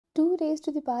2 raised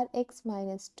to the power x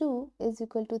minus 2 is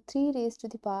equal to 3 raised to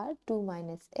the power 2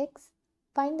 minus x.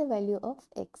 Find the value of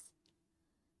x.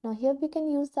 Now here we can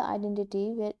use the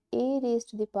identity where a raised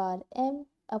to the power m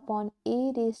upon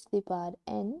a raised to the power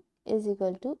n is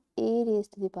equal to a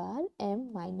raised to the power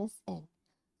m minus n.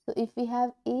 So if we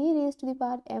have a raised to the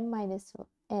power m minus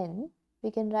n,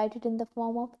 we can write it in the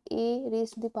form of a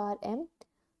raised to the power m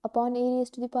upon a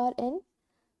raised to the power n.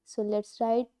 So let's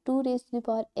write 2 raised to the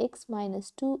power x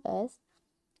minus 2 as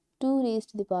 2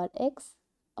 raised to the power x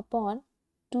upon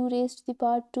 2 raised to the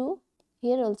power 2.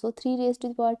 Here also 3 raised to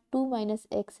the power 2 minus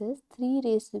x is 3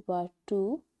 raised to the power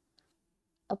 2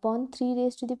 upon 3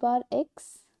 raised to the power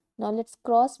x. Now let's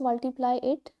cross multiply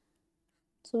it.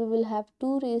 So we will have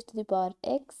 2 raised to the power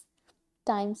x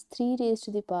times 3 raised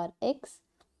to the power x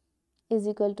is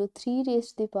equal to 3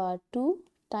 raised to the power 2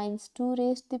 times 2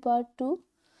 raised to the power 2.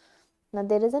 Now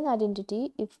there is an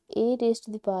identity. If a raised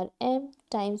to the power m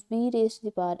times b raised to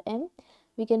the power m,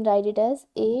 we can write it as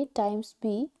a times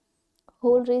b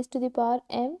whole raised to the power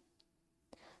m.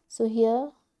 So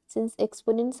here, since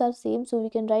exponents are same, so we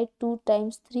can write 2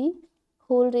 times 3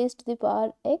 whole raised to the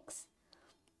power x,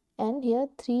 and here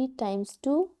 3 times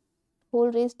 2 whole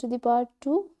raised to the power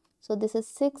 2. So this is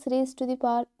 6 raised to the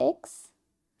power x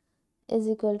is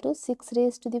equal to 6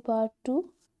 raised to the power 2.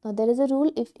 Now there is a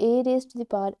rule, if a raised to the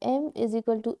power m is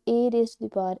equal to a raised to the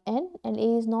power n and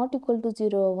a is not equal to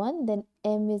 0 or 1, then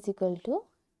m is equal to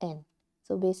n.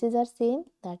 So bases are same,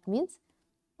 that means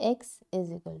x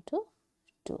is equal to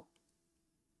 2.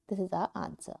 This is our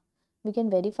answer. We can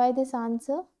verify this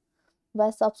answer by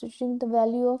substituting the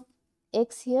value of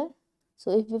x here.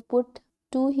 So if we put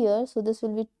 2 here, so this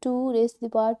will be 2 raised to the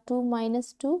power 2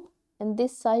 minus 2, and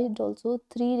this side also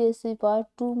 3 raised to the power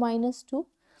 2 minus 2.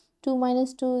 2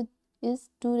 minus 2 is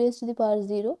 2 raised to the power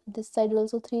 0. This side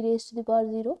also 3 raised to the power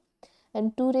 0,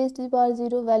 and 2 raised to the power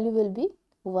 0 value will be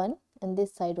 1, and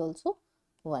this side also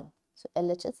 1. So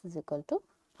LHS is equal to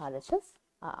RHS.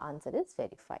 Our answer is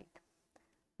verified.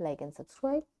 Like and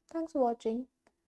subscribe. Thanks for watching.